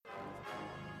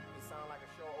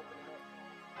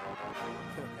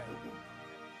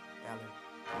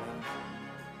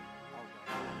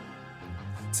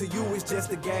To you, it's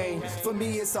just a game. For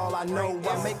me, it's all I know.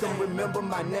 I make them remember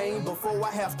my name before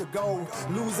I have to go.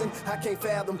 Losing, I can't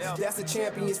fathom. That's a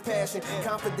champion's passion.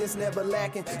 Confidence never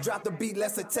lacking. Drop the beat,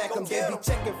 let's attack them. They be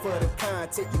checking for the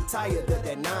content. You tired of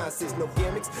that nonsense. No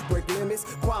gimmicks, break limits.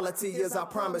 Quality is I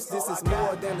promise. This is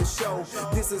more than a show.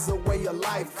 This is a way of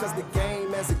life. Cause the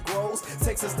game as it grows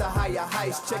takes us to higher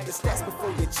heights. Check the stats before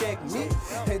you check me.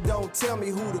 And don't tell me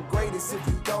who the greatest if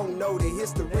you don't know the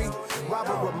history.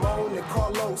 Robert, Ramon, and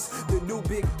Carlos, the new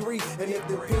big three. And if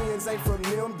the opinions ain't from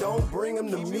them, don't bring them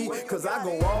to me. Cause I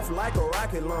go off like a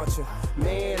rocket launcher.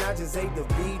 Man, I just ate the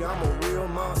beat, I'm a real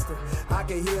monster. I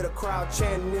can hear the crowd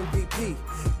chanting MVP.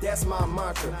 That's my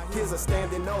mantra. Here's a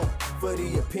standing O for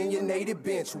the opinionated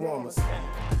bench warmers.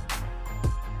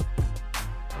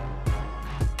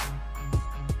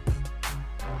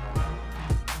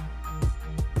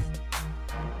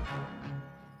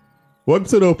 Welcome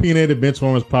to the Opinionated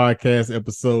Benchwarmers Podcast,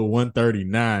 episode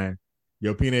 139.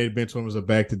 Your Opinionated Benchwarmers are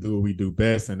back to do what we do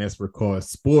best, and that's record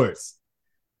sports.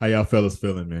 How y'all fellas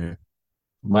feeling, man?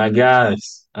 My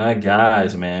guys,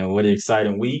 man. What an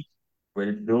exciting week.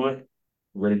 Ready to do it.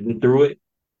 Ready to get through it.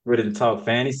 Ready to talk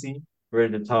fantasy.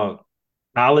 Ready to talk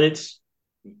college.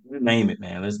 You name it,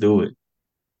 man. Let's do it.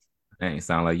 Dang,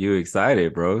 sound like you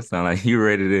excited, bro. Sound like you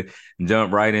ready to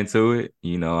jump right into it.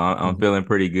 You know, I'm feeling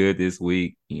pretty good this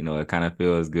week. You know, it kind of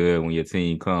feels good when your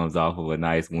team comes off of a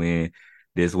nice win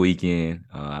this weekend.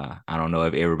 I don't know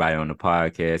if everybody on the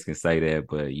podcast can say that,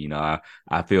 but, you know,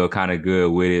 I feel kind of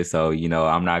good with it. So, you know,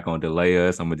 I'm not going to delay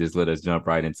us. I'm going to just let us jump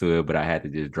right into it. But I had to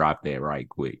just drop that right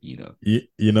quick, you know.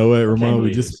 You know what, Ramon? We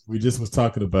just was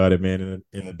talking about it, man,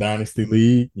 in the Dynasty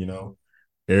League. You know,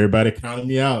 everybody counted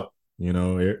me out. You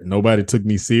know, nobody took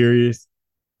me serious.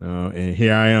 And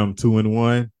here I am,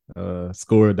 2-1,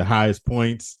 scored the highest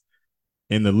points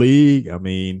in the league. I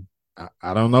mean,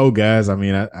 I don't know, guys. I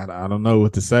mean, I don't know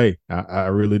what to say. I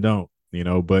really don't, you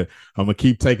know, but I'm going to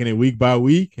keep taking it week by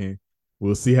week and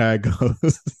we'll see how it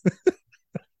goes.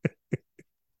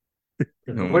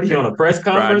 What are you on a press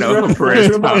conference? I know,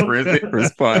 press conference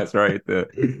response right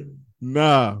there.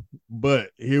 Nah,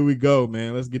 but here we go,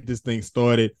 man. Let's get this thing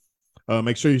started.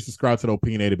 Make sure you subscribe to the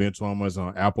Opinionated Benchwarmers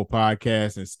on Apple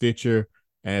Podcasts and Stitcher,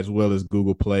 as well as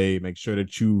Google Play. Make sure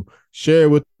that you share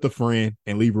with a friend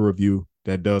and leave a review.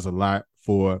 That does a lot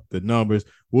for the numbers.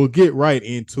 We'll get right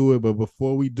into it, but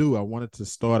before we do, I wanted to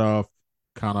start off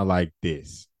kind of like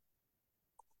this.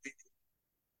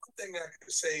 One thing that I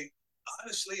can say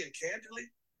honestly and candidly,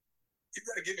 you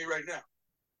got to get me right now.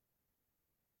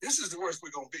 This is the worst we're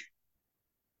going to be.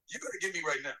 You got to get me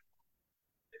right now.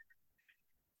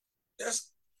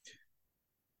 Yes.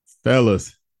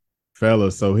 Fellas.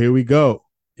 So here we go.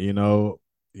 You know,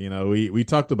 we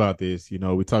talked about this. You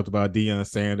know, we talked about Deion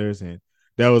Sanders, and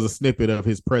that was a snippet of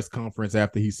his press conference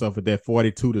after he suffered that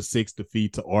 42-6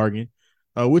 defeat to Oregon,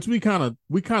 which we kind of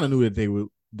knew that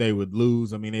they would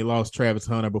lose. I mean, they lost Travis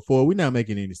Hunter before. We're not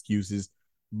making any excuses,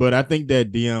 but I think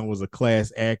that Deion was a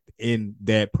class act in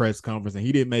that press conference, and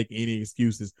he didn't make any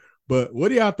excuses. But what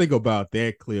do y'all think about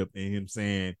that clip and him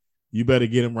saying, you better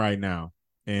get him right now?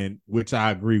 And which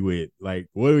I agree with. Like,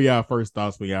 what were y'all first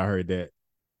thoughts when y'all heard that?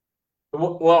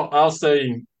 Well, I'll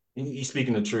say he's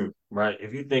speaking the truth, right?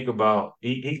 If you think about,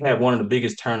 he had one of the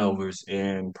biggest turnovers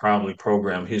in probably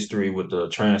program history with the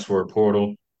transfer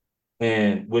portal.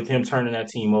 And with him turning that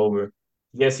team over,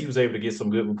 yes, he was able to get some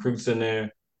good recruits in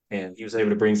there, and he was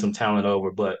able to bring some talent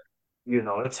over. But, you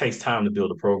know, it takes time to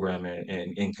build a program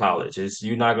in college.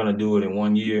 You're not going to do it in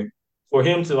 1 year. For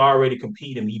him to already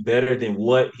compete and be better than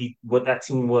what that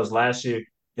team was last year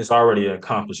is already an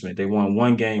accomplishment. They won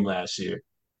one game last year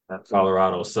at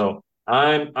Colorado. So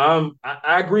I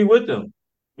agree with him,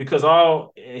 because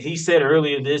all he said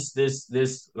earlier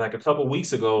this like a couple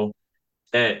weeks ago,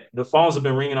 that the phones have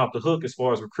been ringing off the hook as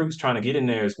far as recruits trying to get in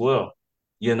there as well.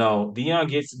 You know, Deion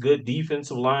gets good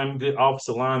defensive linemen, good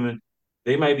offensive linemen.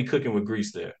 They might be cooking with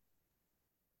grease there.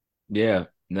 Yeah,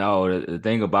 no, the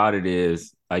thing about it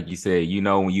is, like you said, you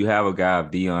know, when you have a guy of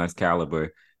Deion's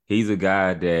caliber, he's a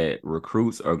guy that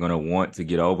recruits are going to want to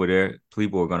get over there.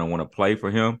 People are going to want to play for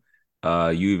him.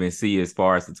 You even see, as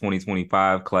far as the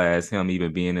 2025 class, him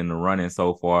even being in the running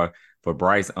so far for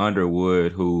Bryce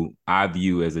Underwood, who I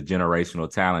view as a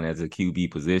generational talent as a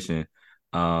QB position.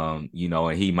 You know,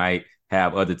 and he might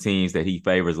have other teams that he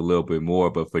favors a little bit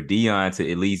more. But for Deion to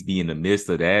at least be in the midst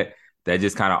of that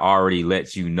just kind of already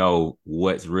lets you know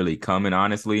what's really coming,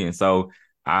 honestly. And so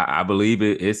I believe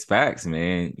it's facts,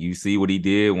 man. You see what he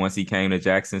did once he came to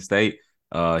Jackson State.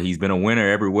 He's been a winner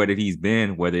everywhere that he's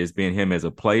been, whether it's been him as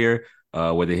a player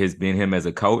whether it's been him as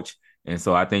a coach. And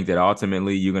so I think that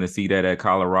ultimately you're going to see that at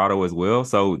Colorado as well.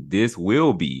 So this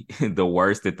will be the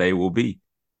worst that they will be.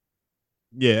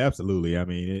 Yeah, absolutely. I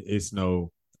mean, it's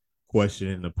no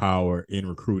question the power in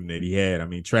recruiting that he had. I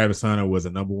mean, Travis Hunter was a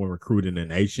number one recruit in the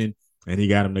nation, and he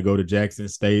got him to go to Jackson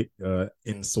State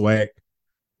in SWAC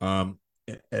at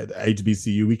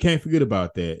HBCU. We can't forget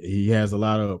about that. He has a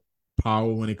lot of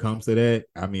power when it comes to that.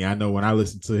 I mean, I know when I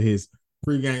listen to his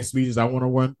pregame speeches, I want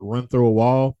to run through a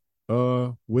wall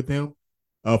with him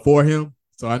for him.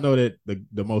 So I know that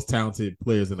the most talented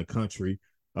players in the country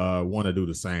want to do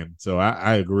the same. So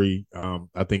I agree.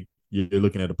 I think you're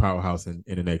looking at a powerhouse in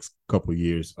the next couple of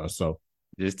years or so.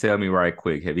 Just tell me right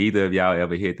quick, have either of y'all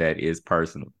ever hit that is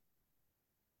personal?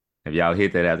 Have y'all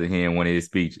hit that after hearing one of his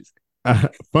speeches?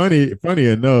 Funny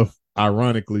enough,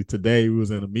 ironically, today we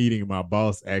was in a meeting and my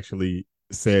boss actually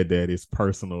said that it's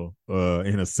personal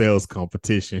in a sales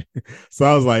competition. So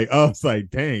I was like,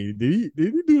 dang, did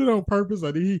he do it on purpose,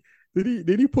 or did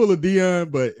he pull a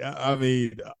Deion? But I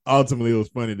mean, ultimately it was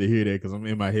funny to hear that, because I'm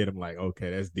in my head, I'm like,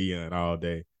 okay, that's Deion all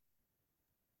day.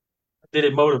 Did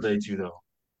it motivate you though?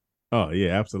 Oh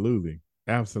yeah, absolutely.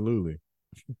 Absolutely.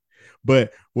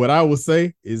 But what I will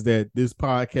say is that this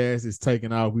podcast is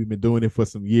taking off. We've been doing it for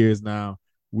some years now.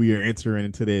 We are entering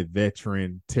into that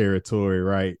veteran territory,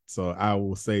 right? So I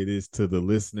will say this to the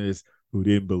listeners who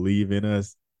didn't believe in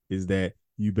us, is that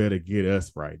you better get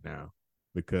us right now,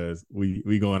 because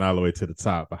we going all the way to the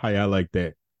top. How y'all like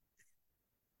that?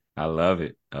 I love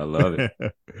it. I love it.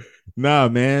 Nah,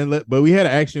 man. But we had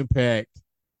an action-packed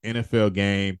NFL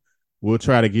game. We'll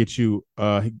try to get you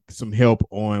some help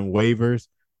on waivers.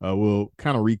 We'll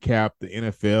kind of recap the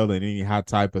NFL and any hot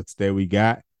topics that we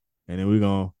got, and then we're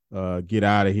going to get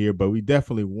out of here. But we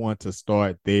definitely want to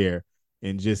start there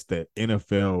in just the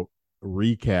NFL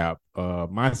recap.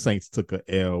 My Saints took a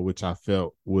L, which I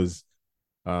felt was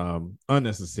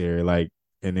unnecessary.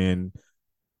 And then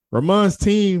Ramon's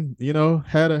team,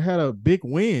 had a big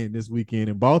win this weekend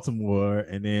in Baltimore,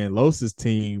 and then Los's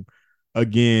team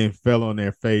again fell on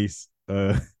their face.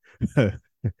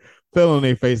 Fell on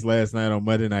their face last night on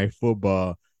Monday Night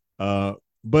Football.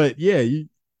 But yeah, do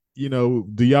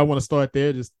y'all want to start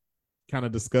there, just kind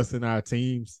of discussing our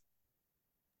teams?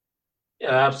 Yeah,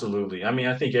 absolutely. I mean,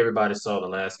 I think everybody saw the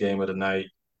last game of the night.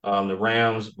 The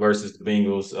Rams versus the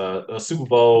Bengals, a Super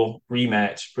Bowl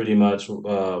rematch, pretty much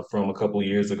from a couple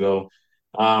years ago.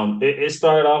 It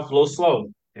started off a little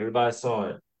slow. Everybody saw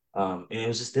it, and it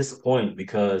was just disappointing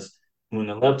because when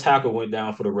the left tackle went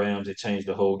down for the Rams, it changed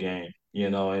the whole game.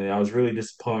 And I was really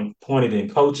disappointed in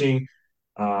coaching.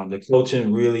 The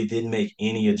coaching really didn't make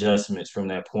any adjustments from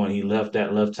that point. He left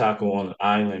that left tackle on the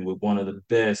island with one of the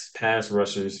best pass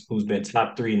rushers, who's been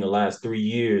top 3 in the last 3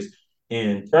 years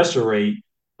in pressure rate,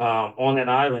 on that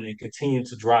island, and continued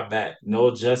to drop back. No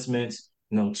adjustments,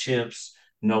 no chips,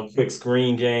 no quick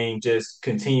screen game. Just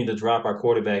continue to drop our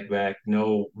quarterback back.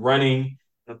 No running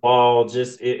the ball.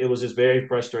 It was just very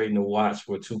frustrating to watch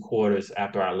for 2 quarters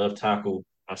after our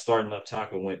starting left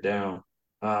tackle went down.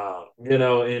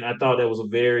 And I thought that was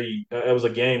it was a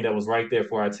game that was right there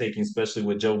for our taking, especially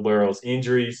with Joe Burrow's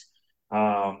injuries,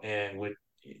 and with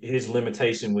his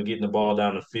limitation with getting the ball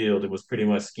down the field. It was pretty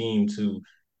much schemed to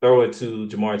throw it to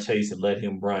Jamar Chase and let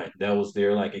him run. That was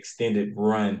their extended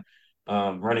run,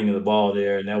 running of the ball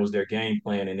there, and that was their game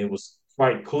plan. And it was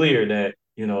quite clear that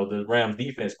the Rams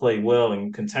defense played well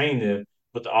and contained them,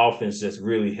 but the offense just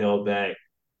really held back.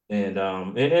 And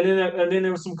then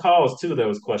there were some calls too that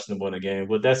was questionable in the game,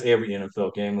 but that's every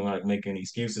NFL game. I'm not making any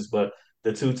excuses, but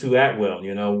the Tutu Atwell,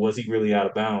 was he really out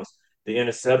of bounds? The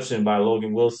interception by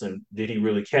Logan Wilson, did he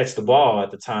really catch the ball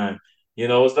at the time?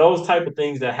 It's those type of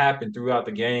things that happen throughout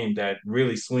the game that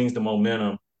really swings the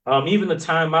momentum. Even the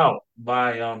timeout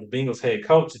by the Bengals head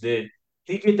coach, did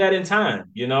he get that in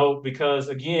time? Because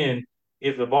again,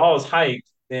 if the ball is hyped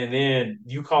and then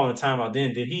you call a timeout,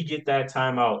 then did he get that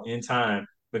timeout in time?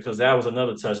 Because that was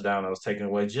another touchdown that was taken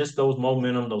away. Just those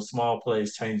momentum, those small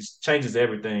plays changes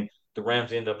everything. The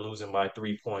Rams end up losing by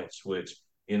 3 points, which,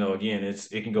 again,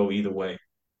 it can go either way.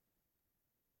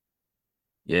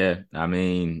 Yeah, I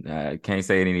mean, I can't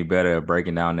say it any better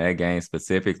breaking down that game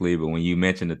specifically, but when you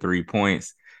mentioned the 3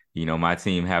 points, my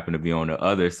team happened to be on the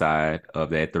other side of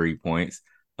that 3 points,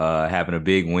 having a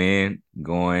big win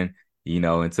going,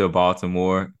 into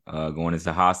Baltimore, going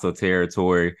into hostile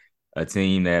territory, a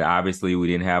team that obviously we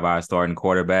didn't have our starting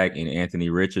quarterback in Anthony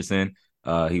Richardson.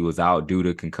 He was out due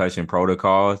to concussion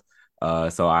protocols.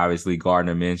 So obviously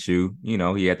Gardner Minshew,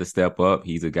 he had to step up.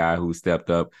 He's a guy who stepped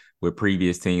up with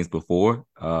previous teams before.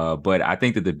 But I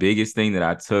think that the biggest thing that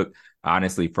I took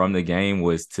honestly from the game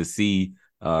was to see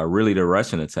really the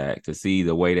rushing attack. To see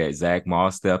the way that Zach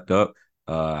Moss stepped up,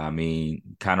 I mean,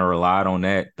 kind of relied on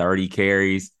that 30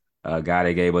 carries, a guy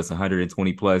that gave us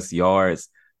 120 plus yards.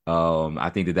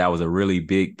 I think that was a really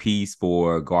big piece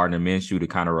for Gardner Minshew to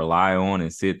kind of rely on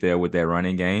and sit there with that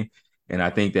running game. And I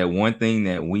think that one thing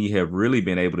that we have really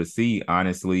been able to see,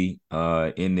 honestly,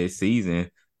 in this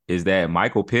season is that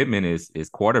Michael Pittman is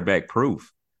quarterback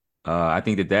proof. I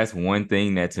think that that's one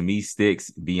thing that to me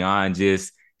sticks beyond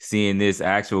just seeing this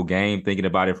actual game, thinking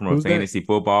about it from a Who's that? fantasy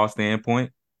football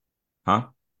standpoint. Huh?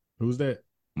 Who's that?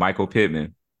 Michael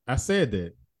Pittman. I said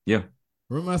that. Yeah.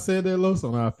 Remember I said that, Los,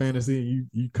 on our fantasy, and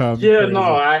you called me Yeah,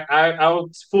 no, crazy. I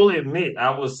would fully admit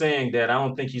I was saying that I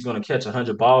don't think he's going to catch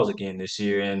 100 balls again this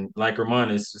year. And like Ramon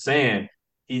is saying,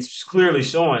 he's clearly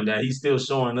showing that he's still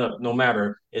showing up no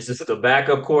matter if it's the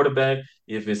backup quarterback,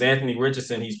 if it's Anthony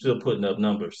Richardson, he's still putting up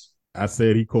numbers. I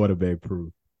said he quarterback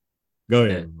proof. Go Yeah.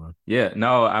 ahead, Ramon. Yeah.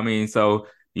 No, I mean, so,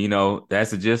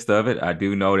 that's the gist of it. I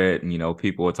do know that,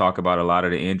 people will talk about a lot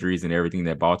of the injuries and everything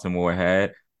that Baltimore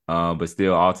had. But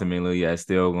still, ultimately, that's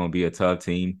still going to be a tough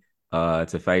team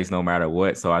to face no matter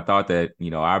what. So I thought that,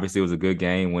 obviously it was a good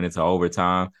game, went into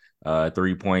overtime,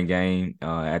 3-point game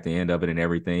at the end of it and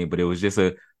everything. But it was just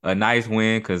a nice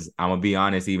win because I'm going to be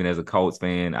honest, even as a Colts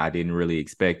fan, I didn't really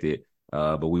expect it.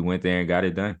 But we went there and got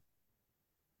it done.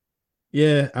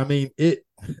 Yeah, I mean it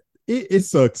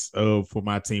sucks for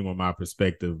my team on my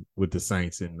perspective with the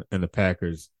Saints and the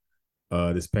Packers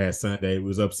this past Sunday. It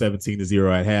was up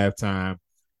 17-0 at halftime.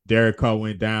 Derek Carr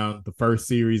went down the first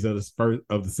series of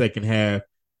the second half,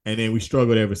 and then we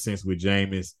struggled ever since with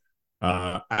Jameis.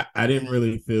 I didn't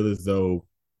really feel as though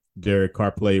Derek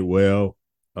Carr played well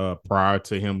prior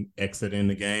to him exiting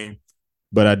the game,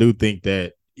 but I do think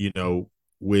that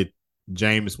with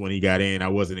Jameis when he got in, I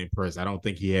wasn't impressed. I don't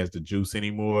think he has the juice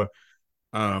anymore.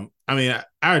 I mean,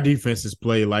 our defense has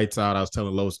played lights out. I was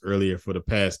telling Los earlier for the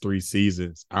past 3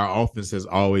 seasons, our offense has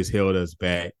always held us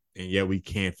back, and yet we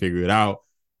can't figure it out.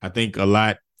 I think a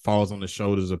lot falls on the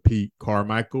shoulders of Pete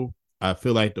Carmichael. I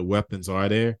feel like the weapons are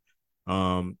there.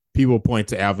 People point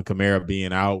to Alvin Kamara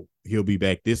being out. He'll be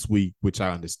back this week, which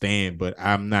I understand, but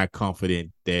I'm not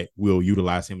confident that we'll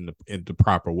utilize him in the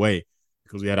proper way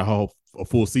because we had a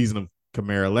full season of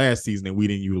Kamara last season and we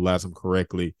didn't utilize him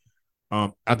correctly.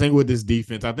 I think with this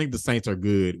defense, I think the Saints are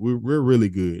good. We're really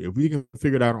good. If we can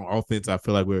figure it out on offense, I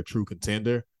feel like we're a true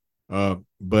contender.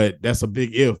 But that's a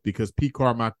big if because Pete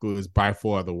Carmichael is by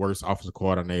far the worst offensive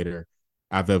coordinator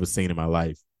I've ever seen in my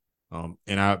life. And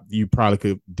you probably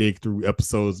could dig through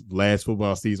episodes last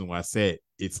football season where I said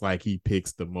it's like he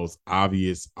picks the most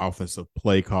obvious offensive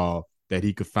play call that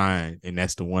he could find, and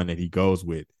that's the one that he goes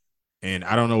with. And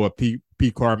I don't know what Pete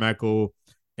Carmichael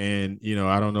and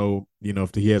I don't know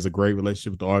if he has a great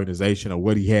relationship with the organization or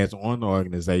what he has on the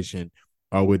organization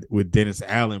with Dennis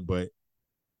Allen, but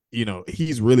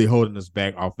he's really holding us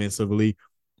back offensively.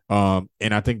 And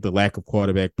I think the lack of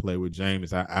quarterback play with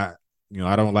James, I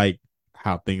don't like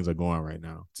how things are going right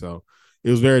now. So it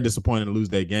was very disappointing to lose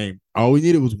that game. All we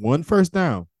needed was one first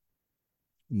down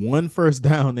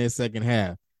that second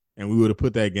half, and we would have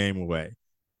put that game away.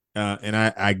 And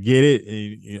I get it.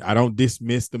 And I don't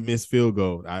dismiss the missed field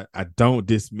goal. I don't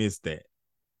dismiss that.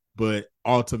 But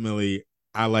ultimately,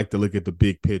 I like to look at the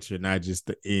big picture, not just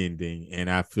the ending. And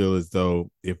I feel as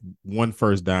though if one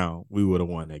first down, we would have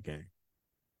won that game.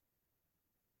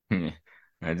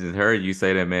 I just heard you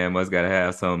say that man must got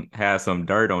to have some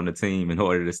dirt on the team in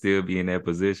order to still be in that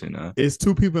position. Huh? It's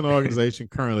 2 people in the organization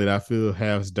currently that I feel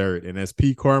has dirt, and that's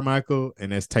Pete Carmichael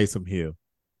and that's Taysom Hill.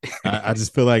 I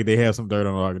just feel like they have some dirt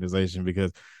on the organization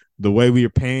because the way we are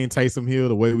paying Taysom Hill,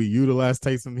 the way we utilize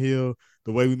Taysom Hill,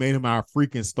 the way we made him our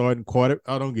freaking starting quarter.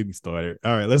 Oh, don't get me started.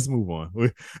 All right, let's move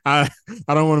on. I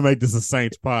don't want to make this a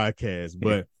Saints podcast,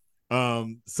 but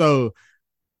so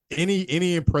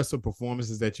any impressive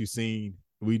performances that you've seen?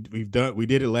 We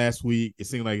did it last week. It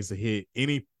seemed like it's a hit.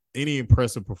 Any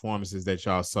impressive performances that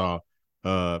y'all saw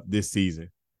this season?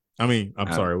 I mean,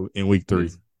 I'm sorry, in week 3.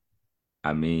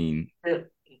 I mean,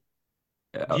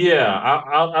 Yeah,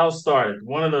 I'll start.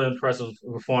 One of the impressive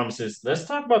performances. Let's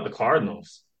talk about the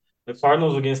Cardinals. The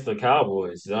Cardinals against the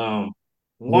Cowboys. One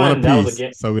One that was apiece,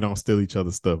 again. so we don't steal each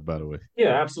other's stuff. By the way.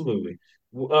 Yeah, absolutely.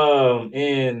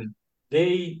 And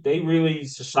they really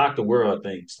shocked the world, I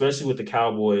think, especially with the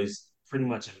Cowboys pretty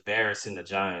much embarrassing the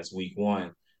Giants week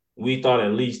 1. We thought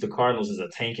at least the Cardinals is a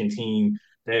tanking team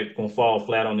that gonna fall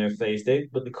flat on their face.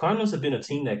 But the Cardinals have been a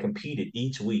team that competed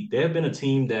each week. They have been a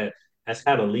team that has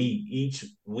had a lead each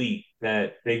week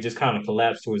that they just kind of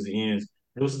collapsed towards the end.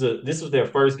 This was their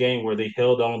first game where they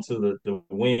held on to the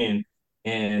win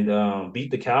and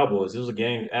beat the Cowboys. It was a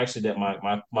game actually that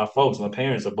my folks, my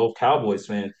parents are both Cowboys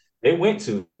fans. They went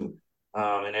to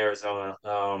in Arizona.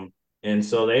 And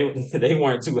so they they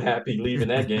weren't too happy leaving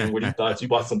that game where you thought you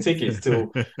bought some tickets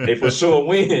to a for sure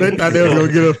They win. thought they was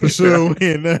gonna get a for sure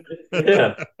win.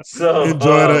 Yeah. So Enjoy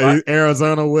the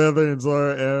Arizona weather,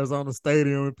 enjoy Arizona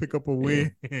Stadium, and pick up a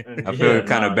win. I feel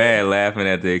kind of nah, bad laughing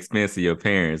at the expense of your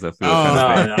parents. I feel kind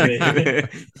Oh, of nah. I mean, bad.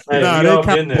 hey, nah, we they all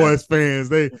been there. Cowboys fans.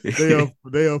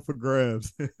 They up for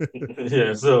grabs.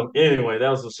 Yeah. So anyway, that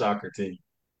was a shocker team.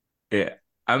 Yeah.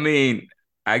 I mean,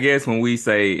 I guess when we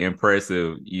say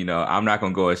impressive, I'm not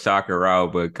gonna go a shocker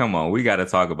route, but come on, we gotta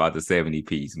talk about the 70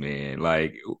 piece, man.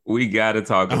 Like we gotta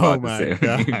talk Oh about the my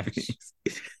 70 gosh. piece.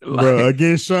 Bro, Like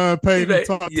against Sean Payton, who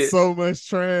talked yeah, so much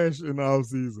trash in the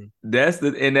offseason. that's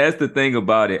the thing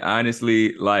about it.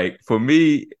 Honestly, like for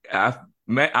me, let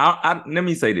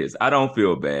me say this. I don't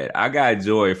feel bad. I got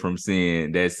joy from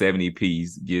seeing that 70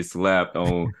 piece get slapped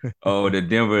on the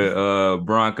Denver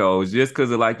Broncos just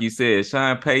because of, like you said,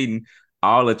 Sean Payton,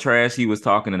 all the trash he was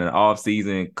talking in the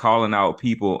offseason, calling out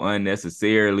people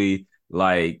unnecessarily,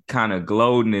 like kind of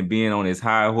gloating and being on his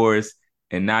high horse.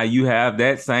 And now you have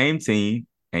that same team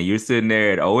and you're sitting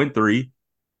there at 0-3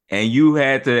 and you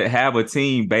had to have a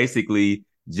team basically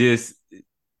just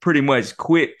pretty much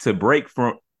quit to break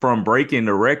from breaking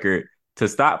the record to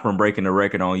stop from breaking the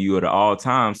record on you at the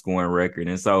all-time scoring record.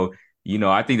 And so,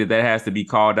 I think that has to be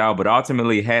called out, but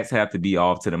ultimately hats have to be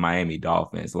off to the Miami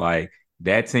Dolphins. Like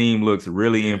that team looks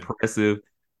really impressive.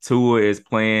 Tua is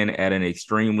playing at an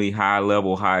extremely high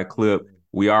level, high clip.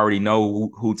 We already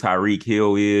know who Tyreek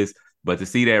Hill is, but to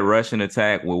see that rushing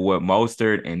attack with what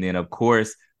Mostert and then, of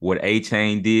course, what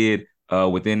A-Chain did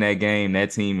within that game,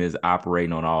 that team is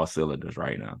operating on all cylinders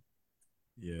right now.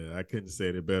 Yeah, I couldn't say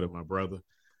it better, my brother.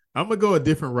 I'm going to go a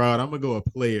different route. I'm going to go a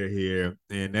player here,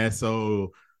 and that's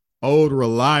old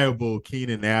reliable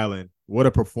Keenan Allen. What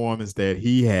a performance that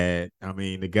he had. I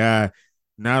mean, the guy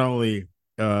not only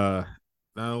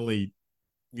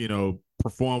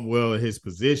performed well at his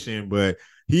position, but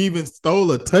he even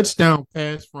stole a touchdown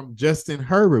pass from Justin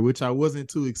Herbert, which I wasn't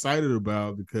too excited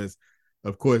about because,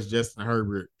 of course, Justin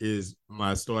Herbert is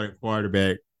my starting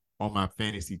quarterback on my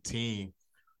fantasy team.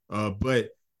 But,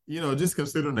 just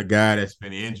considering a guy that's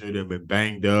been injured and been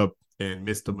banged up and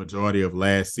missed the majority of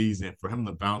last season, for him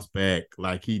to bounce back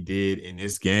like he did in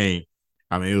this game,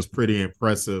 I mean, it was pretty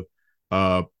impressive.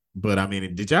 But, I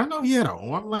mean, did y'all know he had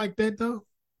an arm like that, though?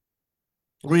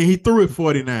 I mean, he threw it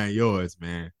 49 yards,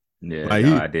 man. Yeah, like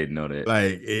no, I didn't know that.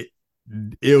 Like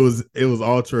it was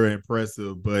ultra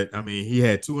impressive. But I mean, he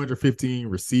had 215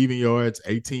 receiving yards,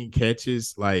 18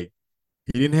 catches. Like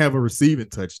he didn't have a receiving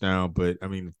touchdown, but I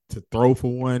mean, to throw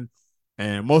for one.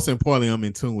 And most importantly, I'm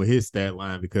in tune with his stat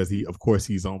line because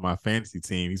he's on my fantasy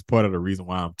team. He's part of the reason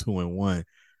why I'm 2-1.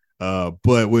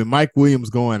 But with Mike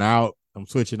Williams going out, I'm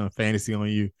switching on fantasy on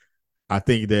you. I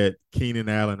think that Keenan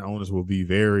Allen owners will be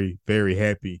very, very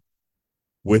happy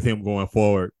with him going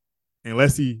forward,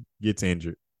 unless he gets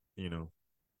injured.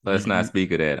 Let's not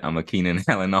speak of that. I'm a Keenan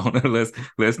Allen owner.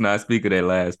 Let's not speak of that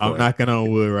last part. I'm knocking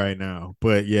on wood right now,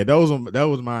 but yeah, that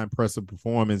was my impressive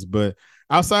performance. But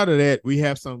outside of that, we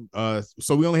have some.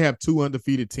 So we only have 2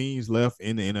 undefeated teams left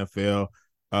in the NFL.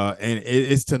 And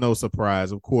it's to no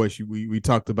surprise. Of course, we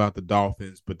talked about the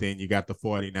Dolphins, but then you got the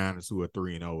 49ers who are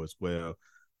 3-0 as well.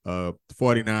 The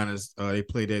 49ers, they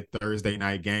play that Thursday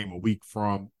night game a week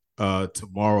from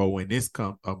tomorrow when this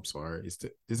comes. I'm sorry.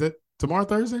 Is it tomorrow,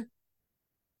 Thursday?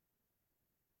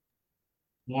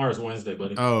 Tomorrow's Wednesday,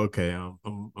 buddy. Oh, okay.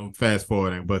 I'm fast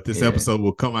forwarding, but this episode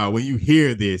will come out when you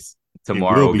hear this.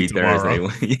 Tomorrow will be tomorrow.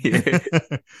 Thursday.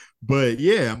 But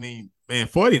yeah, I mean, man,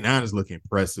 49ers look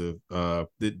impressive. The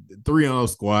 3-0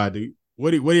 squad, dude.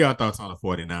 What are y'all thoughts on the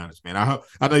 49ers, man?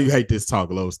 I know you hate this talk,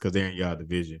 Los, because they're in y'all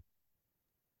division.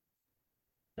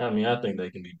 I mean, I think they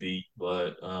can be beat,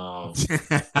 but I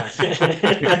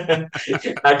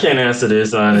can't answer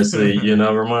this honestly.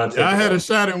 Ramon. I had a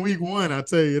shot in week 1, I'll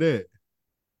tell you that.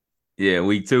 Yeah,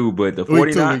 week 2, but the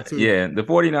 49ers, the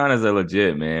 49ers are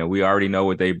legit, man. We already know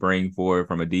what they bring forward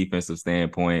from a defensive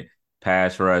standpoint,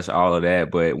 pass rush, all of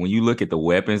that. But when you look at the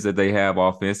weapons that they have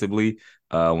offensively,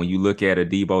 when you look at a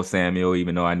Deebo Samuel,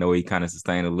 even though I know he kind of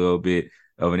sustained a little bit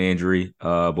of an injury,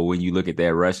 but when you look at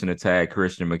that rushing attack,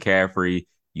 Christian McCaffrey,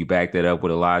 you back that up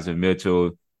with Elijah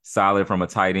Mitchell, solid from a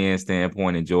tight end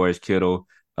standpoint, and George Kittle.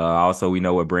 Also, we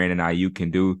know what Brandon Ayuk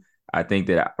can do. I think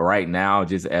that right now,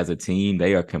 just as a team,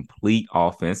 they are complete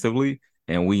offensively.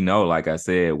 And we know, like I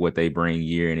said, what they bring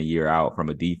year in and year out from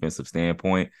a defensive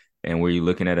standpoint. And where you're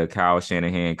looking at a Kyle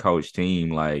Shanahan coach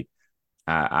team, like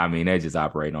I mean, they're just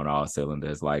operating on all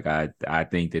cylinders. Like I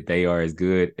think that they are as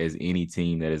good as any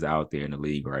team that is out there in the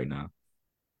league right now.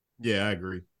 Yeah, I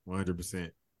agree,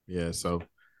 100%. Yeah, so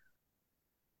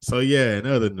yeah, in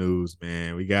other news,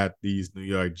 man, we got these New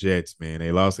York Jets, man.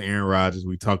 They lost Aaron Rodgers.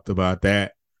 We talked about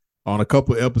that on a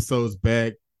couple episodes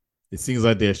back. It seems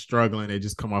like they're struggling. They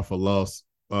just come off a loss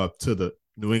to the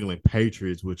New England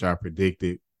Patriots, which I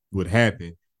predicted would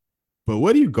happen. But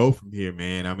where do you go from here,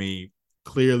 man? I mean,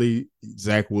 clearly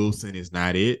Zach Wilson is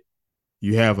not it.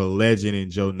 You have a legend in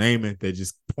Joe Namath that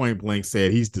just point blank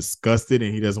said he's disgusted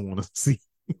and he doesn't want to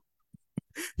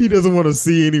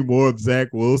see any more of Zach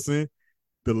Wilson.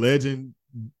 The legend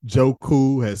Joe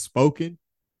Cool has spoken.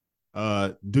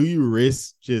 Do you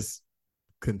risk just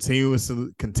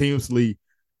continuously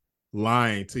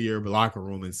lying to your locker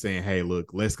room and saying, hey, look,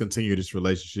 let's continue this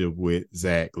relationship with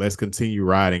Zach. Let's continue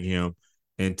riding him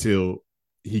until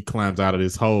he climbs out of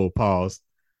this hole, pause.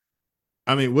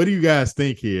 I mean, what do you guys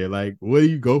think here? Like, where do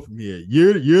you go from here?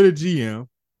 You're the GM.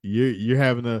 You're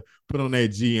having to put on that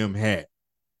GM hat.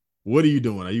 What are you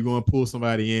doing? Are you going to pull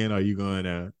somebody in, or are you going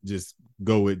to just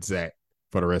go with Zach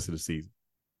for the rest of the season?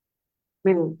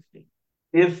 I mean,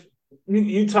 if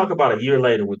you talk about a year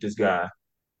later with this guy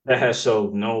that has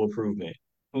showed no improvement,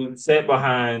 who sat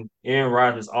behind Aaron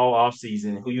Rodgers all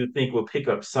offseason, who you think will pick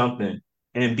up something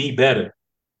and be better,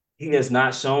 he has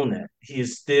not shown that. He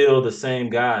is still the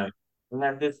same guy. And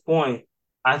at this point,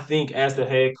 I think as the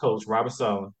head coach, Robert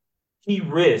Saleh, he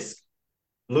risks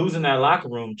losing that locker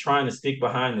room trying to stick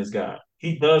behind this guy.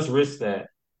 He does risk that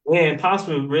and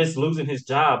possibly risk losing his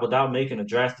job without making a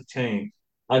drastic change.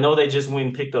 I know they just went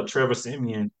and picked up Trevor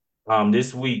Siemian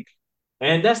this week,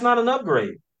 and that's not an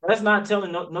upgrade. That's not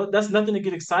telling no, that's nothing to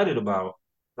get excited about.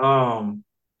 Um,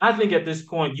 I think at this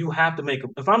point you have to make.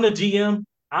 If I'm the GM,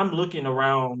 I'm looking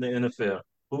around the NFL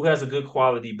who has a good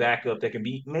quality backup that can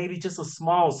be maybe just a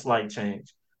small slight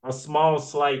change, a small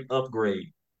slight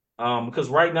upgrade. Because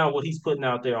right now, what he's putting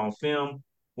out there on film,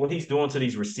 what he's doing to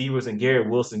these receivers and Garrett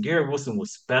Wilson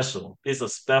was special. Is a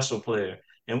special player,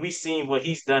 and we've seen what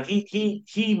he's done.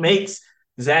 He makes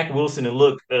Zach Wilson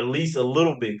look at least a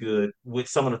little bit good with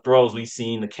some of the throws we've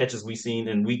seen, the catches we've seen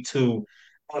in week two.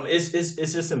 It's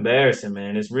just embarrassing,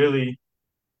 man. It's really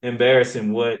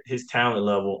embarrassing what his talent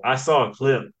level. I saw a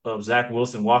clip of Zach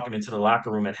Wilson walking into the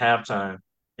locker room at halftime,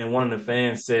 and one of the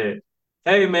fans said,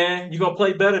 "Hey man, you gonna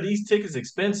play better? These tickets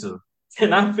expensive."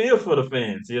 And I feel for the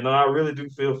fans, I really do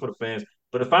feel for the fans.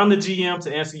 But if I'm the GM,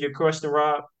 to answer your question,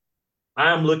 Rob,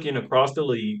 I'm looking across the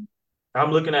league.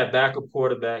 I'm looking at backup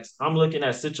quarterbacks. I'm looking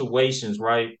at situations,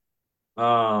 right,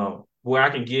 where I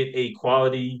can get a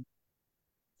quality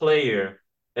player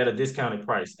at a discounted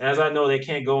price. As I know, they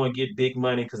can't go and get big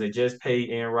money because they just paid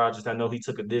Aaron Rodgers. I know he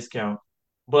took a discount,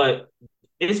 but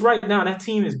it's right now that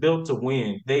team is built to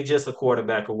win. They just a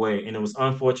quarterback away, and it was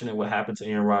unfortunate what happened to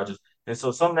Aaron Rodgers. And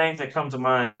so some names that come to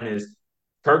mind is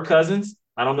Kirk Cousins.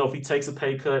 I don't know if he takes a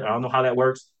pay cut. I don't know how that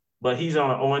works, but he's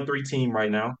on an 0-3 team right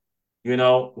now.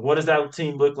 What does that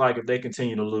team look like if they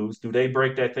continue to lose? Do they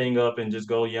break that thing up and just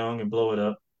go young and blow it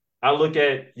up? I look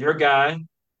at your guy,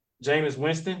 Jameis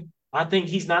Winston. I think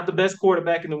he's not the best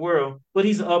quarterback in the world, but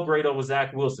he's an upgrade over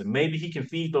Zach Wilson. Maybe he can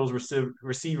feed those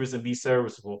receivers and be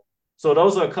serviceable. So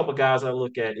those are a couple guys I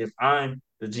look at if I'm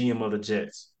the GM of the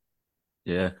Jets.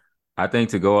 Yeah. I think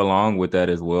to go along with that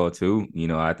as well, too,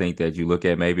 I think that you look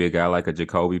at maybe a guy like a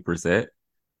Jacoby Brissett.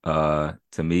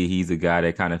 To me, he's a guy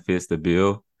that kind of fits the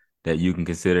bill that you can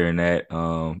consider in that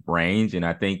range. And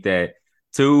I think that,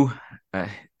 too,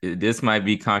 this might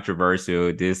be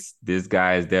controversial. This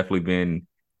guy has definitely been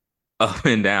up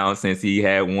and down since he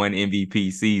had one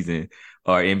MVP season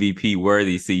or MVP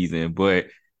worthy season. But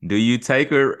do you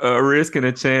take a risk and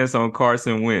a chance on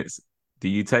Carson Wentz? Do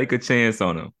you take a chance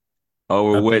on him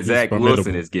over what Zach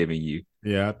Wilson is giving you?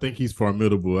 Yeah, I think he's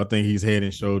formidable. I think he's head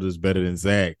and shoulders better than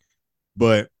Zach.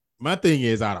 But my thing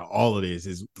is, out of all of this,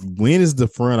 is when is the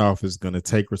front office going to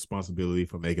take responsibility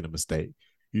for making a mistake?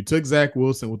 You took Zach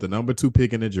Wilson with the number 2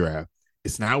 pick in the draft.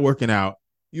 It's not working out.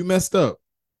 You messed up.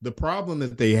 The problem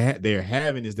that they're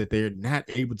having is that they're not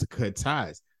able to cut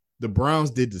ties. The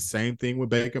Browns did the same thing with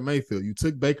Baker Mayfield. You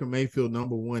took Baker Mayfield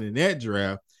number 1 in that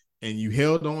draft, and you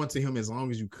held on to him as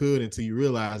long as you could until you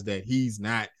realized that he's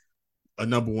not a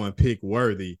number 1 pick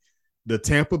worthy. The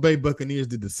Tampa Bay Buccaneers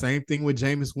did the same thing with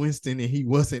Jameis Winston, and he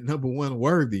wasn't number 1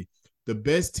 worthy. The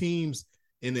best teams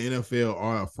in the NFL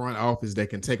are a front office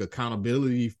that can take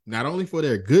accountability not only for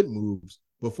their good moves,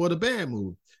 but for the bad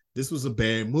move. This was a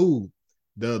bad move.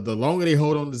 The longer they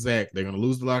hold on to Zach, they're going to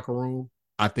lose the locker room.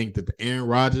 I think that the Aaron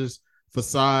Rodgers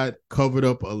facade covered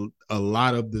up a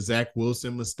lot of the Zach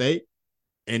Wilson mistake.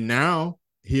 And now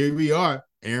here we are.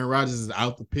 Aaron Rodgers is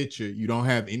out the picture. You don't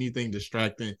have anything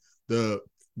distracting the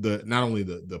not only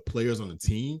the players on the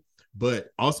team, but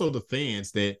also the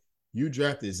fans that you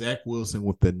drafted Zach Wilson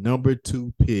with the number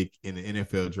 2 pick in the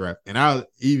NFL draft. And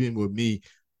even with me,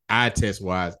 eye test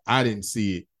wise, I didn't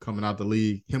see it coming out the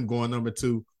league, him going number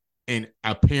 2. And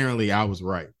apparently I was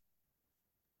right.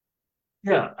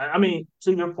 Yeah, I mean,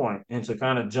 to your point, and to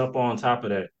kind of jump on top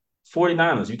of that,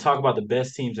 49ers, you talk about the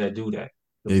best teams that do that.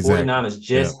 The Exactly. 49ers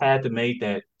just had to make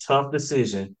that tough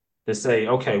decision to say,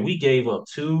 okay, we gave up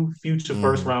 2 future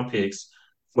first round picks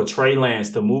for Trey Lance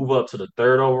to move up to the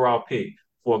 3rd overall pick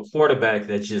for a quarterback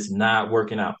that's just not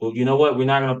working out. But you know what? We're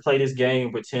not going to play this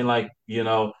game, pretend like,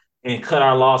 and cut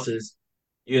our losses.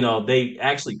 They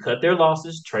actually cut their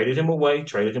losses, traded him away,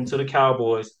 traded him to the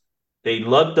Cowboys. They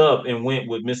lucked up and went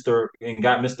with Mr.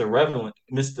 Irrelevant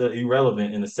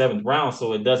in the 7th round,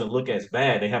 so it doesn't look as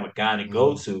bad. They have a guy to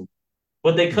go to,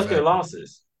 but they cut their Exactly.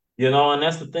 losses, and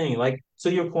that's the thing. Like,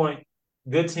 to your point,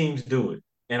 good teams do it.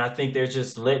 And I think they're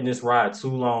just letting this ride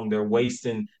too long. They're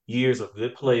wasting years of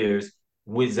good players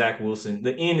with Zach Wilson.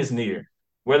 The end is near.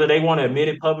 Whether they want to admit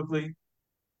it publicly,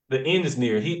 the end is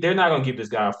near. They're not going to give this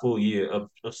guy a full year of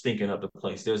stinking up the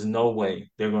place. There's no way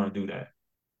they're going to do that.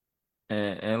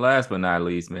 And last but not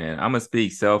least, man, I'm gonna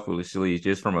speak selfishly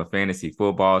just from a fantasy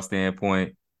football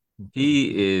standpoint.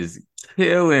 He is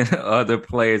killing other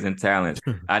players and talents.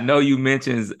 I know you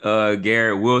mentioned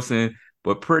Garrett Wilson,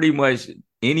 but pretty much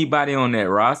anybody on that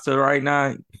roster right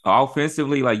now,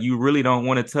 offensively, like you really don't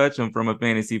want to touch them from a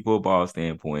fantasy football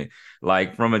standpoint.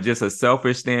 Like from just a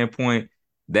selfish standpoint,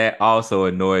 that also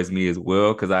annoys me as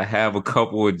well because I have a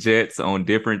couple of Jets on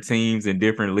different teams in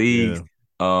different leagues. Yeah.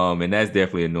 And that's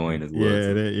definitely annoying as well.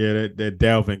 That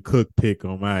Dalvin Cook pick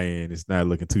on my end is not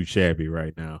looking too shabby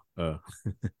right now.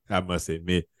 I must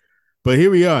admit. But here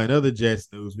we are in other Jets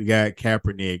news. We got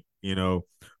Kaepernick,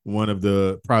 one of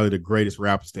probably the greatest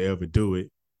rappers to ever do it.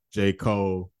 J.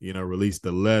 Cole, released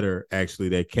a letter actually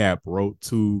that Cap wrote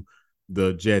to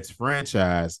the Jets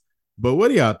franchise. But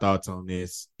what are y'all thoughts on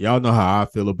this? Y'all know how I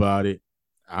feel about it.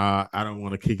 I don't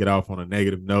want to kick it off on a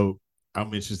negative note.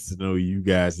 I'm interested to know you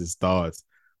guys' thoughts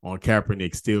on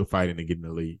Kaepernick still fighting to get in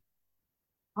the league.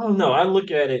 I don't know. I look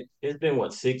at it. It's been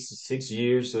what, 6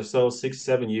 years or so, 6,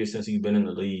 7 years since he's been in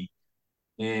the league,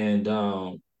 and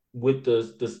with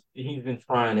he's been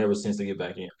trying ever since to get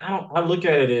back in. I look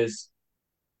at it as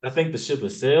I think the ship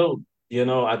has sailed. I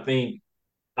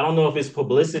don't know if it's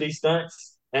publicity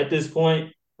stunts at this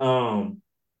point.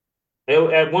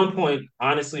 At one point,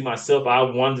 honestly, myself, I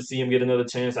wanted to see him get another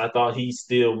chance. I thought he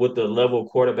still, with the level of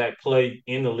quarterback play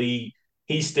in the league,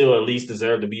 he still at least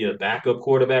deserved to be a backup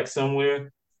quarterback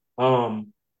somewhere.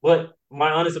 But my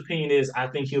honest opinion is I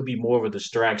think he'll be more of a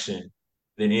distraction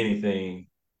than anything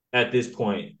at this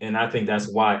point. And I think that's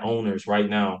why owners right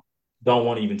now don't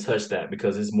want to even touch that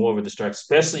because it's more of a distraction,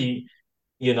 especially,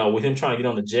 with him trying to get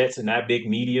on the Jets and that big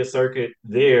media circuit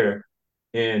there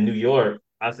in New York.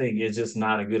 I think it's just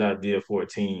not a good idea for a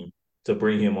team to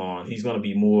bring him on. He's going to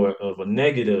be more of a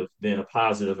negative than a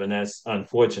positive, and that's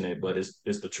unfortunate, but it's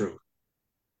the truth.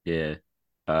 Yeah.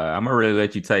 I'm gonna really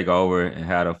let you take over and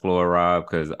have the floor, Rob,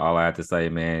 because all I have to say,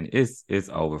 man, it's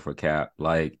over for Cap.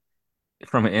 Like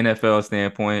from an NFL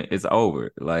standpoint, it's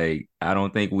over. Like I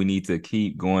don't think we need to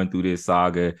keep going through this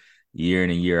saga year in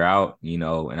and year out,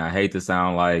 and I hate to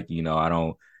sound like, I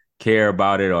don't care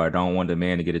about it or I don't want the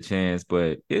man to get a chance,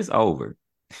 but it's over.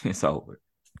 It's over.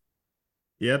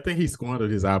 Yeah, I think he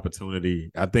squandered his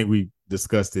opportunity. I think we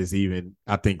discussed this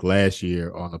I think last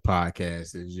year on the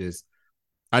podcast. It's just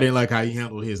I didn't like how he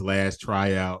handled his last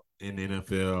tryout in the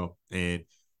NFL. And,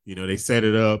 they set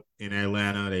it up in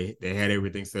Atlanta. They had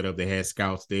everything set up. They had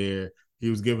scouts there. He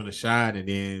was given a shot, and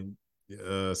then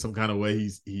some kind of way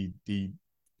he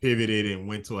pivoted and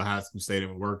went to a high school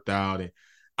stadium and worked out. And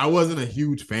I wasn't a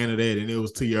huge fan of that. And it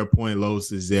was to your point,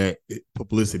 Los, is that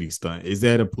publicity stunt? Is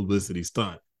that a publicity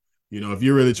stunt? If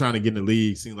you're really trying to get in the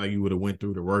league, seems like you would have went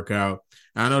through the workout.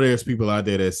 I know there's people out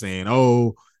there that's saying,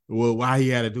 oh, well, why he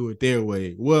had to do it their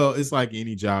way? Well, it's like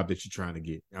any job that you're trying to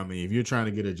get. I mean, if you're trying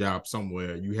to get a job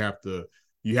somewhere, you have to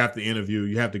interview,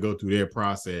 you have to go through their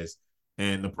process.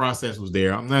 And the process was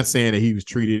there. I'm not saying that he was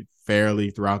treated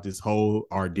fairly throughout this whole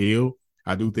ordeal.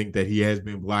 I do think that he has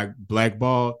been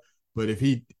blackballed. But if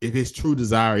his true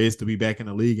desire is to be back in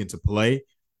the league and to play,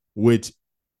 which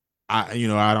I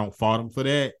don't fault him for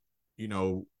that,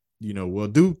 well,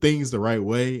 do things the right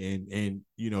way and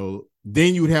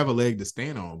then you would have a leg to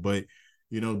stand on. But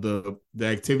the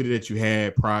activity that you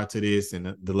had prior to this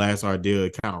and the last ordeal,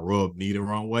 it kind of rubbed me the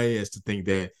wrong way as to think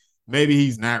that maybe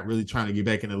he's not really trying to get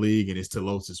back in the league, and it's to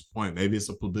Los's point. Maybe it's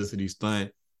a publicity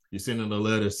stunt. You're sending a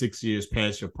letter 6 years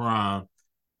past your prime,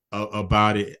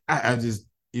 about it. I just,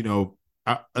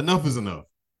 enough is enough.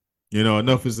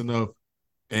 Enough is enough,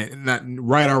 and not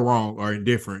right or wrong or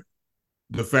indifferent.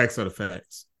 The facts are the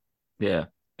facts. Yeah.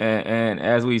 And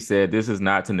as we said, this is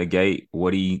not to negate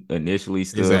what he initially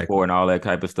stood Exactly. for and all that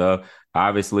type of stuff.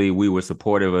 Obviously, we were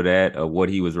supportive of that, of what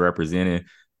he was representing.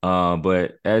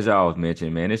 But as y'all was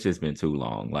mentioned, man, it's just been too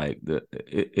long. Like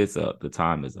it's up. The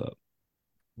time is up.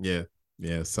 Yeah.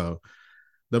 Yeah. So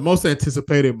the most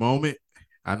anticipated moment,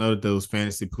 I know that those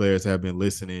fantasy players have been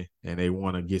listening and they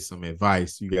want to get some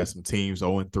advice. You got some teams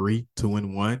 0-3,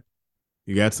 2-1.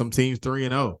 You got some teams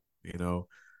 3-0,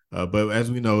 but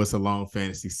as we know, it's a long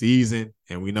fantasy season,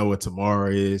 and we know what tomorrow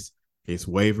is. It's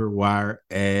waiver wire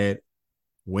ad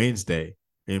Wednesday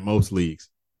in most leagues.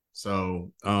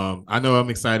 So I know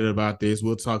I'm excited about this.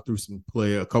 We'll talk through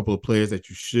a couple of players that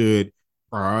you should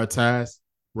prioritize,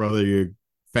 whether you're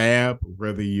fab,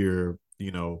 whether you're,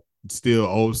 still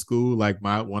old school like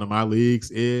one of my leagues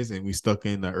is, and we stuck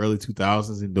in the early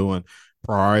 2000s and doing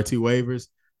priority waivers.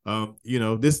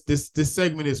 This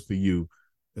segment is for you.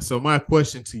 So my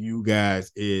question to you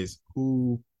guys is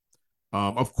who,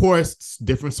 of course,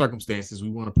 different circumstances.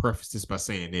 We want to preface this by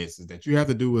saying this is that you have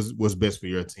to do what's best for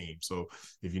your team. So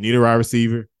if you need a wide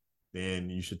receiver,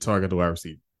 then you should target the wide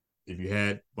receiver. If you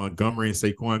had Montgomery and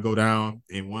Saquon go down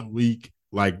in 1 week,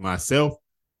 like myself,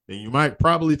 then you might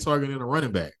probably target in a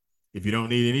running back. If you don't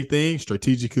need anything,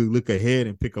 strategically look ahead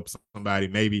and pick up somebody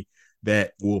maybe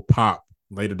that will pop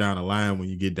later down the line when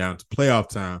you get down to playoff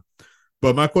time.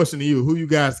 But my question to you, who you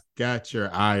guys got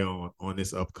your eye on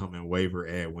this upcoming waiver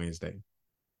ad Wednesday?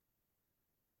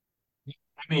 I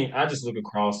mean, I just look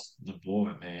across the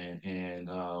board, man, and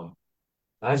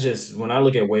when I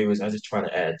look at waivers, I just try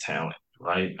to add talent,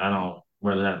 right? I don't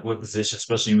whether that what position,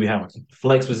 especially we have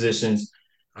flex positions.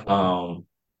 Um,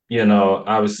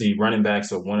 obviously running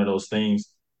backs are one of those things.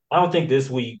 I don't think this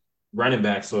week running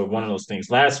backs are one of those things.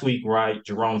 Last week, right,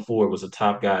 Jerome Ford was a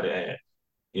top guy to add.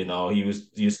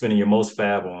 You're spending your most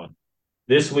fab on.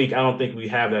 This week, I don't think we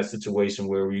have that situation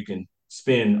where you can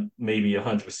spend maybe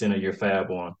 100% of your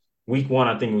fab on. Week one,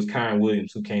 I think it was Kyron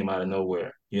Williams who came out of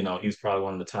nowhere. He was probably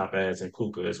one of the top ads in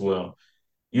Puka as well.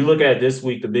 You look at this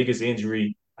week, the biggest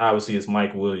injury obviously is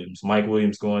Mike Williams. Mike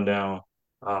Williams going down.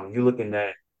 You're looking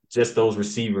at just those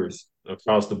receivers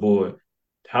across the board.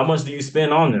 How much do you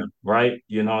spend on them, right?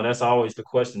 That's always the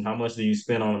question. How much do you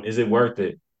spend on them? Is it worth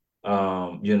it?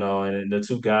 And the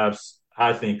two guys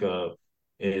I think of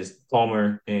is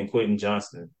Palmer and Quentin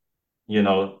Johnston.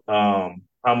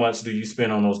 How much do you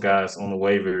spend on those guys on the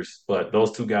waivers? But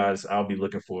those two guys I'll be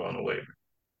looking for on the waiver.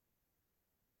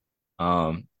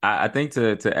 I think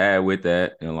to add with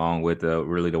that, along with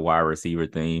the wide receiver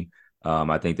theme,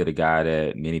 I think that a guy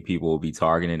that many people will be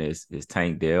targeting is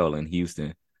Tank Dell in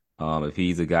Houston. If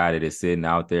he's a guy that is sitting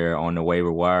out there on the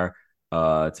waiver wire,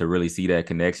 to really see that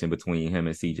connection between him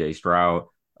and CJ Stroud,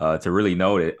 to really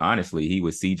know that honestly he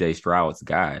was CJ Stroud's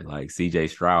guy. Like CJ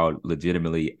Stroud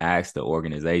legitimately asked the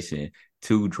organization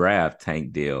to draft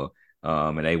Tank Dell,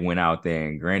 and they went out there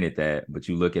and granted that. But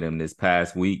you look at him this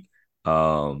past week.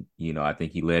 I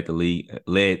think he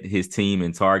led his team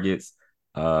in targets,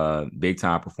 big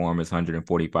time performance,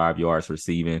 145 yards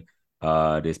receiving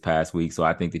this past week. So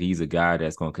I think that he's a guy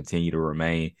that's going to continue to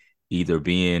remain either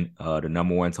being the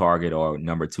number one target or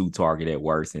number two target at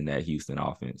worst in that Houston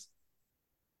offense.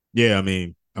 Yeah, I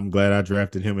mean, I'm glad I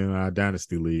drafted him in my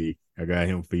dynasty league. I got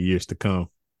him for years to come.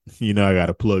 I got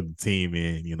to plug the team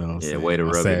in, Yeah, way to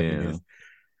rub it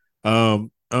in.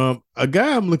 A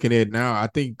guy I'm looking at now, I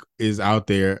think is out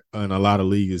there in a lot of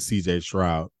leagues is CJ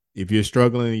Stroud. If you're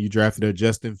struggling and you drafted a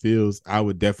Justin Fields, I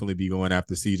would definitely be going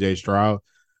after CJ Stroud.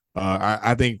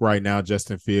 I think right now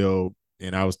Justin Fields,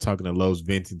 and I was talking to Lowe's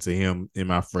venting to him in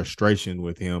my frustration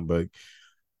with him, but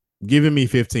giving me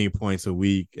 15 points a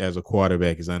week as a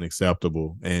quarterback is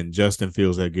unacceptable. And Justin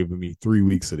Fields had given me 3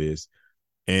 weeks of this.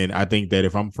 And I think that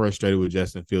if I'm frustrated with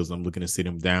Justin Fields, I'm looking to sit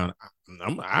him down.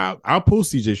 I'll pull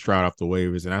CJ Stroud off the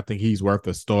waivers, and I think he's worth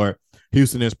a start.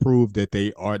 Houston has proved that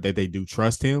they do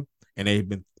trust him, and they've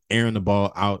been airing the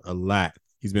ball out a lot.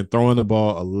 He's been throwing the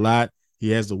ball a lot. He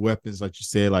has the weapons, like you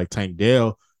said, like Tank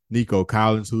Dell, Nico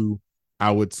Collins, who I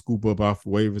would scoop up off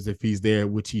waivers if he's there,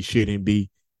 which he shouldn't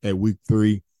be at week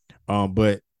 3.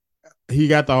 But he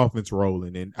got the offense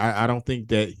rolling, and I don't think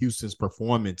that Houston's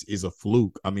performance is a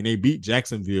fluke. I mean, they beat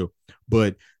Jacksonville,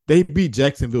 but they beat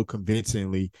Jacksonville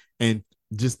convincingly. And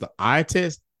just the eye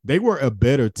test, they were a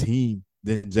better team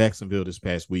than Jacksonville this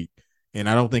past week. And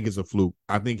I don't think it's a fluke.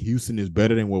 I think Houston is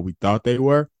better than what we thought they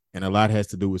were, and a lot has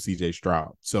to do with CJ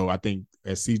Stroud. So I think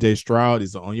as CJ Stroud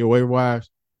is on your waiver wires,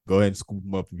 go ahead and scoop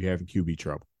him up if you're having QB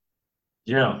trouble.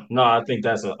 Yeah, no, I think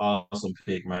that's an awesome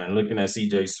pick, man. Looking at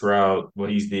CJ Stroud, what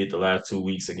he's did the last 2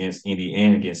 weeks against Indy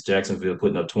and against Jacksonville,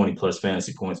 putting up 20 plus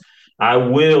fantasy points. I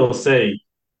will say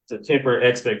to temper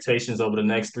expectations over the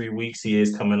next 3 weeks, he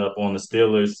is coming up on the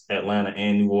Steelers, Atlanta,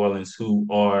 and New Orleans, who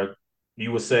are,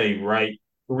 you would say, right,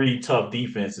 three tough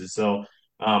defenses. So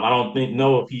I don't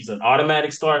know if he's an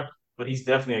automatic start, but he's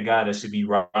definitely a guy that should be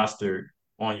rostered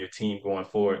on your team going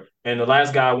forward. And the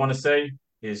last guy I want to say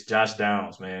is Josh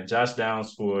Downs, man. Josh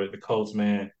Downs for the Colts,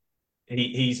 man.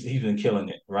 He's been killing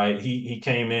it, right? He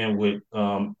came in with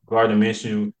Gardner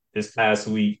Minshew this past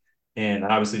week, and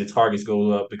obviously the targets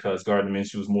go up because Gardner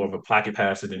Minshew was more of a pocket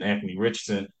passer than Anthony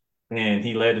Richardson, and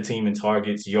he led the team in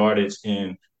targets, yardage,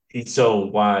 and he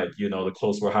showed why the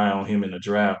Colts were high on him in the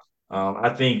draft. I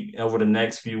think over the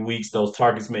next few weeks, those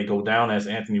targets may go down as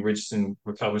Anthony Richardson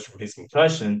recovers from his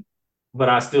concussion, but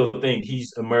I still think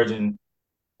he's emerging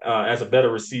as a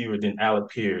better receiver than Alec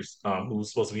Pierce,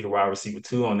 who's supposed to be the wide receiver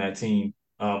two on that team.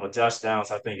 But Josh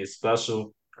Downs, I think, is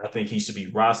special. I think he should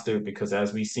be rostered because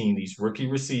as we've seen these rookie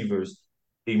receivers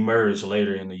emerge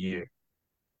later in the year.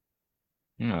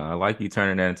 I like you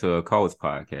turning that into a Colts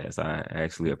podcast. I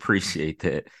actually appreciate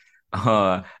that.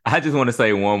 I just want to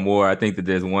say one more. I think that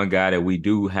there's one guy that we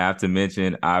do have to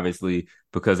mention, obviously,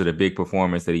 because of the big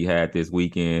performance that he had this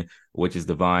weekend, which is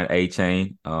Devon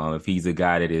Achane. If he's a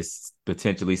guy that is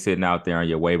potentially sitting out there on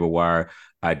your waiver wire,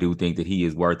 I do think that he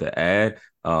is worth an ad.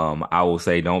 I will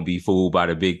say don't be fooled by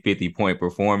the big 50-point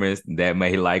performance. That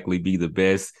may likely be the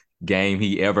best game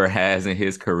he ever has in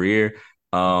his career.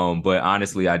 But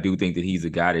honestly, I do think that he's a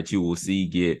guy that you will see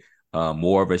get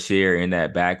more of a share in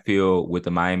that backfield with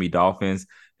the Miami Dolphins.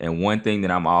 And one thing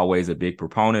that I'm always a big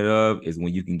proponent of is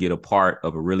when you can get a part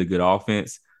of a really good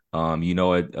offense.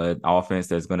 An offense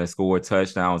that's going to score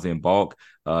touchdowns in bulk.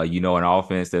 An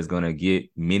offense that's going to get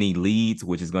many leads,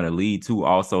 which is going to lead to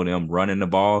also them running the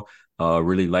ball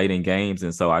really late in games.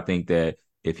 And so I think that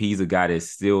if he's a guy that's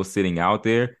still sitting out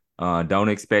there, don't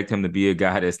expect him to be a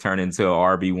guy that's turned into a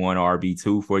RB1,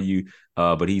 RB2 for you,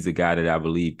 but he's a guy that I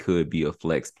believe could be a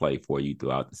flex play for you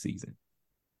throughout the season.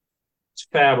 Which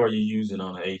fab are you using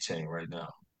on the A-Chain right now,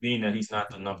 being that he's not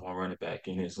the number one running back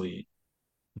in his league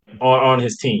or on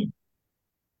his team?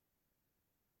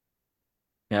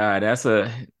 Yeah, that's a.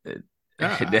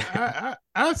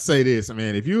 I'd say this,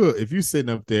 man. If you sitting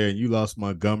up there and you lost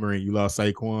Montgomery and you lost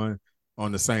Saquon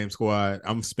on the same squad,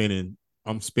 I'm spending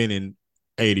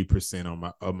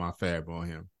 80% of my fab on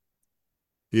him.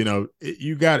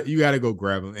 You got to go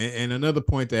grab him. And another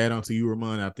point to add on to you,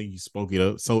 Ramon, I think you spoke it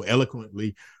up so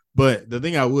eloquently. But the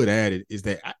thing I would add is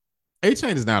that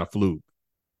A-Chain is not a fluke.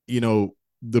 The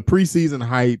preseason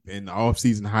hype and the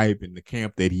offseason hype and the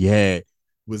camp that he had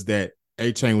was that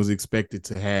A-Chain was expected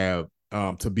to have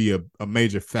to be a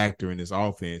major factor in his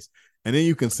offense. And then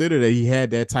you consider that he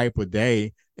had that type of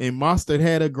day, and Mostert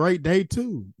had a great day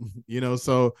too.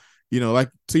 So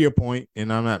like to your point,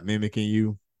 and I'm not mimicking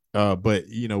you, but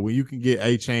when you can get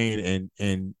A-Chain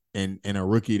and a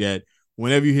rookie that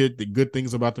whenever you hear the good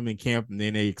things about them in camp and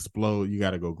then they explode, you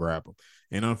got to go grab them.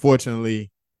 And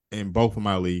unfortunately, in both of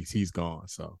my leagues, he's gone.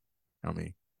 So,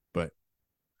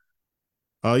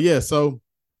 so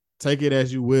take it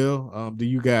as you will. Do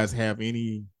you guys have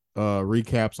any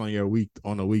recaps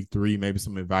on the week 3? Maybe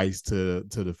some advice to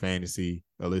the fantasy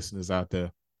listeners out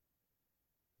there?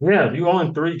 Yeah, if you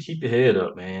on 3, keep your head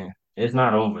up, man. It's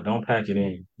not over. Don't pack it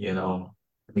in. You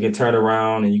can turn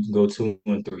around and you can go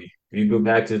 2-3. If you go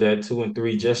back to that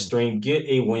 2-3, just stream, get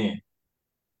a win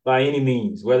by any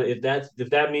means. Whether if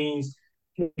that means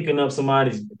picking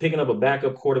up a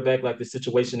backup quarterback like the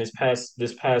situation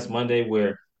this past Monday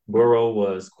where Burrow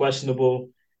was questionable,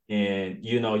 and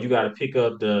you got to pick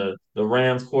up the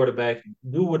Rams quarterback.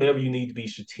 Do whatever you need to be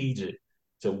strategic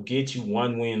to get you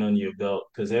one win on your belt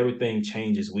because everything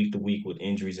changes week to week with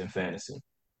injuries and fantasy.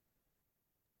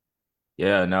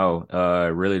 Yeah, no,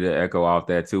 really to echo off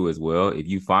that too as well. If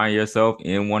you find yourself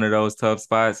in one of those tough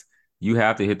spots, you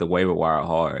have to hit the waiver wire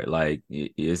hard. Like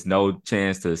it's no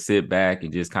chance to sit back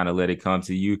and just kind of let it come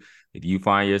to you. If you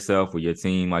find yourself where your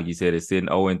team, like you said, is sitting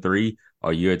 0-3,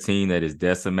 or you're a team that is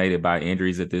decimated by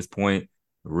injuries at this point,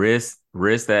 risk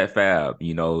that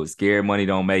fab. Scared money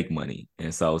don't make money.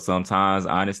 And so sometimes,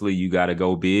 honestly, you got to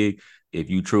go big. If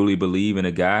you truly believe in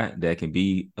a guy that can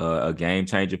be a game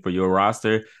changer for your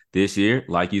roster this year,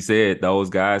 like you said, those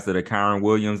guys that are Kyren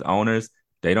Williams owners,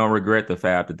 they don't regret the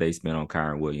fab that they spent on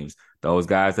Kyren Williams. Those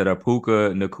guys that are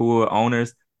Puka Nacua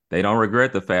owners, they don't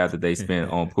regret the fab that they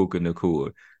spent on Puka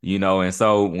Nacua. And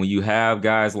so when you have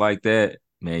guys like that,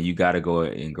 man, you got to go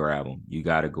and grab them. You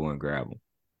got to go and grab them.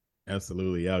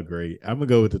 Absolutely, y'all great. I'm gonna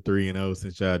go with the 3-0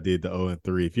 since y'all did the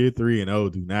 0-3. If you're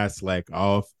 3-0, do not slack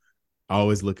off.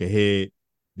 Always look ahead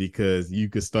because you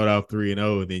could start off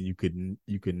 3-0 and then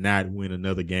you could not win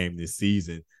another game this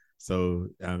season. So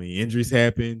I mean, injuries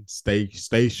happen. Stay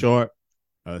sharp.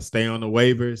 Stay on the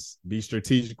waivers. Be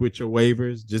strategic with your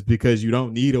waivers. Just because you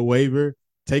don't need a waiver,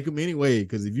 take them anyway.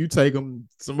 Because if you take them,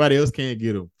 somebody else can't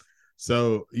get them.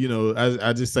 So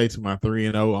I just say to my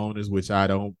 3-0 owners, which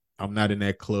I'm not in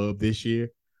that club this year.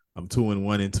 I'm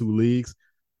 2-1 in 2 leagues.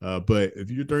 But if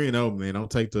you're 3-0, man,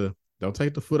 don't take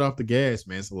the foot off the gas,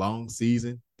 man. It's a long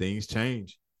season. Things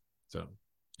change. So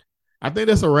I think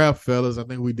that's a wrap, fellas. I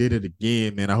think we did it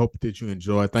again, man. I hope that you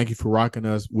enjoyed. Thank you for rocking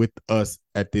us with us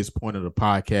at this point of the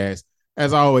podcast.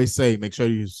 As I always say, make sure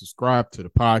you subscribe to the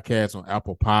podcast on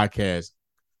Apple Podcasts,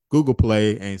 Google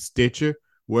Play, and Stitcher,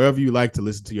 wherever you like to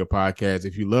listen to your podcast.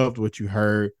 If you loved what you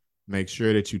heard, make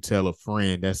sure that you tell a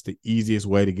friend. That's the easiest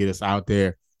way to get us out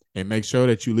there. And make sure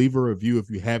that you leave a review if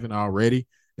you haven't already.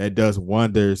 That does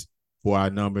wonders for our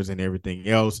numbers and everything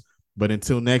else. But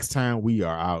until next time, we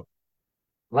are out.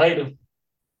 Later.